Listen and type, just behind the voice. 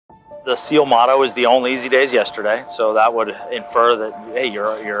The SEAL motto is the only easy days yesterday. So that would infer that, hey,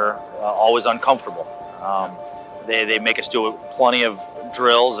 you're always uncomfortable. They make us do plenty of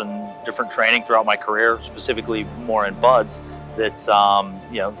drills and different training throughout my career, specifically more in buds, that's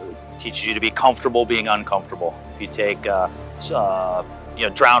teaches you to be comfortable being uncomfortable. If you take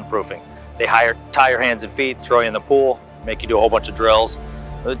drown proofing, they tie your hands and feet, throw you in the pool, make you do a whole bunch of drills.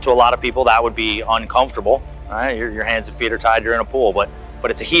 To a lot of people, that would be uncomfortable. Right? Your hands and feet are tied, you're in a pool, but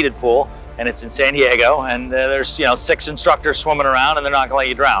it's a heated pool and it's in San Diego, and there's 6 instructors swimming around and they're not gonna let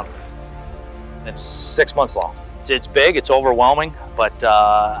you drown. It's 6 months long. It's big, it's overwhelming, but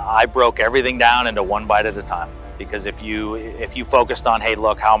I broke everything down into one bite at a time. Because if you focused on, hey,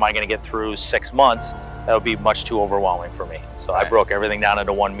 look, how am I gonna get through 6 months, that would be much too overwhelming for me. So right. I broke everything down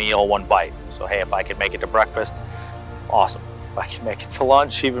into one meal, one bite. So hey, if I could make it to breakfast, awesome. If I could make it to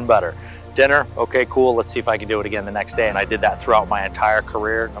lunch, even better. Dinner, okay, cool, let's see if I can do it again the next day. And I did that throughout my entire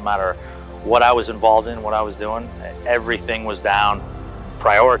career, no matter what I was involved in, what I was doing. Everything was down,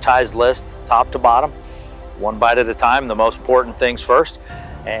 prioritized list, top to bottom, one bite at a time, the most important things first.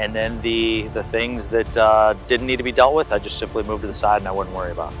 And then the things that didn't need to be dealt with, I just simply moved to the side and I wouldn't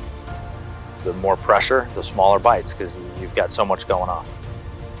worry about. The more pressure, the smaller bites, because you've got so much going on.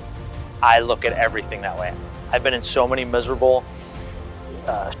 I look at everything that way. I've been in so many miserable,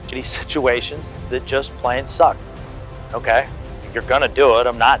 shitty situations that just plain suck. Okay, you're gonna do it.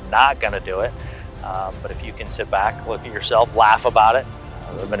 I'm not gonna do it. But if you can sit back, look at yourself, laugh about it.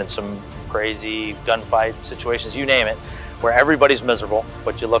 I've been in some crazy gunfight situations, you name it, where everybody's miserable,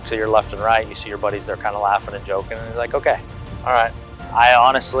 but you look to your left and right, you see your buddies, they're kind of laughing and joking, and you're like, okay, all right. I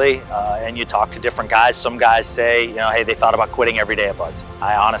honestly, and you talk to different guys, some guys say, hey, they thought about quitting every day at Buds.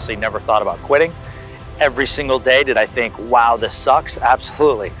 I honestly never thought about quitting. Every single day, did I think, wow, this sucks?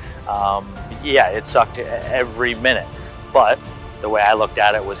 Absolutely. Yeah, it sucked every minute. But the way I looked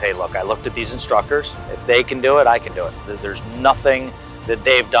at it was, hey, look, I looked at these instructors. If they can do it, I can do it. There's nothing that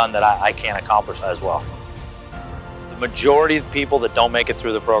they've done that I can't accomplish as well. The majority of the people that don't make it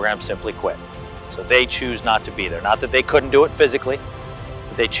through the program simply quit. So they choose not to be there. Not that they couldn't do it physically,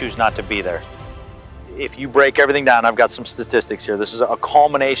 but they choose not to be there. If you break everything down, I've got some statistics here. This is a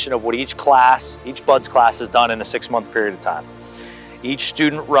culmination of what each Buds class has done in a 6-month period of time. Each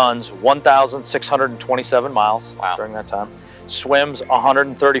student runs 1,627 miles during that time, swims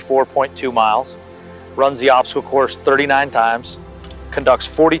 134.2 miles, runs the obstacle course 39 times, conducts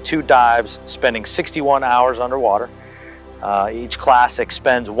 42 dives, spending 61 hours underwater. Each class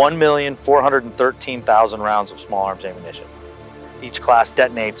expends 1,413,000 rounds of small arms ammunition. Each class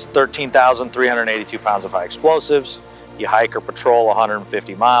detonates 13,382 pounds of high explosives. You hike or patrol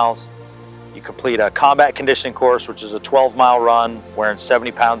 150 miles. You complete a combat conditioning course, which is a 12-mile run, wearing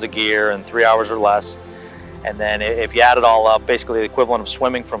 70 pounds of gear in 3 hours or less. And then if you add it all up, basically the equivalent of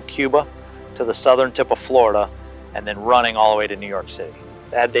swimming from Cuba to the southern tip of Florida, and then running all the way to New York City.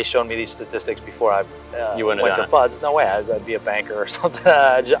 Had they shown me these statistics before I went to Buds, no way, I'd be a banker or something.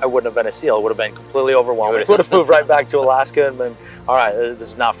 I wouldn't have been a SEAL. It would have been completely overwhelming. I would have moved right back to Alaska and been, all right, this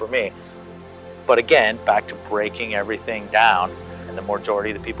is not for me. But again, back to breaking everything down, and the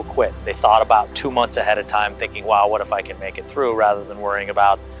majority of the people quit. They thought about 2 months ahead of time, thinking, wow, what if I can make it through, rather than worrying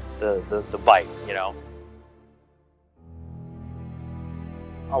about the bite,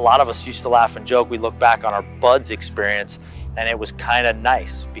 A lot of us used to laugh and joke. We look back on our Buds experience, and it was kind of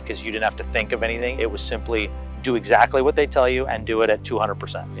nice because you didn't have to think of anything. It was simply do exactly what they tell you and do it at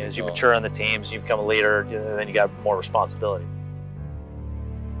 200%. As you mature in the teams, you become a leader, then you got more responsibility.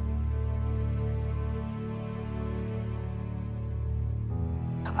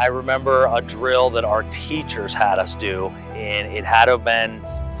 I remember a drill that our teachers had us do, and it had to have been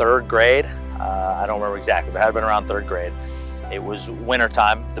 3rd grade. I don't remember exactly, but it had to have been around 3rd grade. It was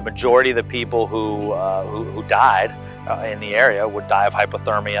wintertime. The majority of the people who died in the area would die of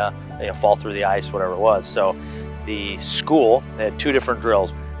hypothermia, fall through the ice, whatever it was. So the school, they had 2 different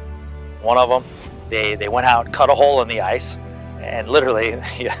drills. One of them, they went out, cut a hole in the ice, and literally,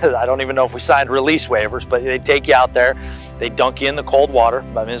 I don't even know if we signed release waivers, but they take you out there, they dunk you in the cold water. I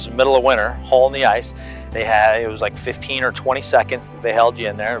mean, it was the middle of winter, hole in the ice. It was like 15 or 20 seconds that they held you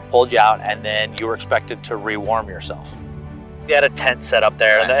in there, pulled you out, and then you were expected to rewarm yourself. You had a tent set up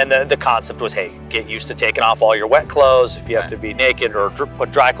there, and the concept was, hey, get used to taking off all your wet clothes. If you have to be naked or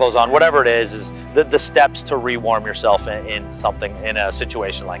put dry clothes on, whatever it is the steps to rewarm yourself in a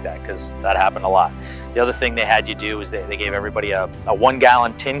situation like that, because that happened a lot. The other thing they had you do is they gave everybody a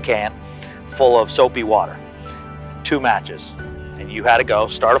 1-gallon tin can full of soapy water, 2 matches, and you had to go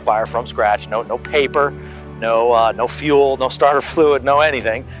start a fire from scratch. No paper, no fuel, no starter fluid, no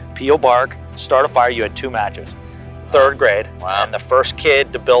anything. Peel bark, start a fire. You had 2 matches. 3rd grade. Wow. And the first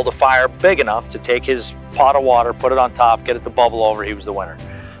kid to build a fire big enough to take his pot of water, put it on top, get it to bubble over, he was the winner.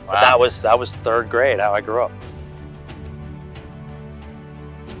 Wow. But that was 3rd grade, how I grew up.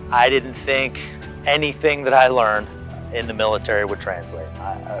 I didn't think anything that I learned in the military would translate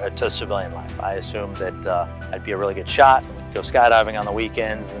to civilian life. I assumed that I'd be a really good shot, go skydiving on the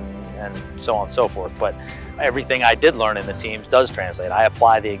weekends, and so on and so forth. But everything I did learn in the teams does translate. I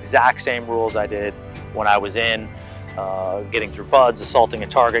apply the exact same rules I did when I was in, getting through buds, assaulting a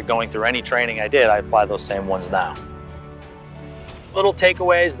target, going through any training I did. I apply those same ones now. Little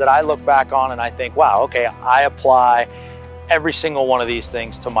takeaways that I look back on and I think, wow, okay, I apply every single one of these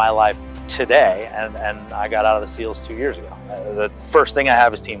things to my life today, and I got out of the SEALs 2 years ago. The first thing I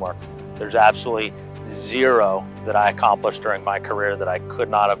have is teamwork. There's absolutely zero that I accomplished during my career that I could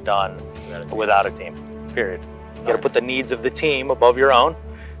not have done without a team, period. You gotta put the needs of the team above your own.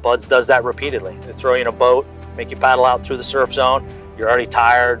 Buds does that repeatedly. They throw you in a boat, make you paddle out through the surf zone. You're already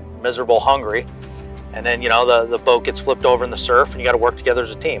tired, miserable, hungry. And then, the boat gets flipped over in the surf and you gotta work together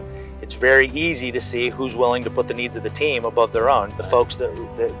as a team. It's very easy to see who's willing to put the needs of the team above their own. The folks that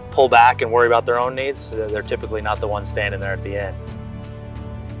pull back and worry about their own needs, they're typically not the ones standing there at the end.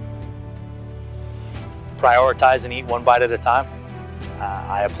 Prioritize and eat one bite at a time.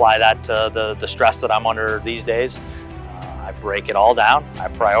 I apply that to the stress that I'm under these days. I break it all down, I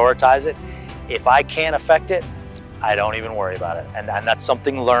prioritize it. If I can't affect it, I don't even worry about it. And that's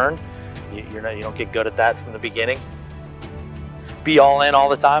something learned. You don't get good at that from the beginning. Be all in all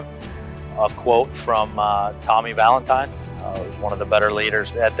the time. A quote from Tommy Valentine, who's one of the better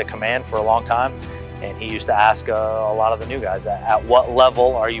leaders at the command for a long time. And he used to ask a lot of the new guys, at what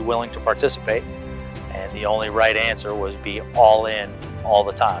level are you willing to participate? And the only right answer was be all in all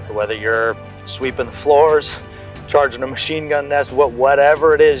the time. Whether you're sweeping the floors, charging a machine gun nest,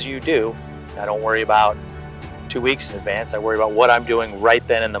 whatever it is you do, I don't worry about 2 weeks in advance. I worry about what I'm doing right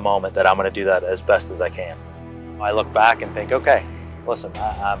then in the moment, that I'm going to do that as best as I can. I look back and think, okay, listen,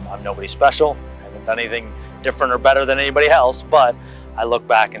 I'm nobody special. I haven't done anything different or better than anybody else, but I look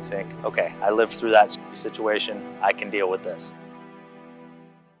back and think, okay, I lived through that situation. I can deal with this.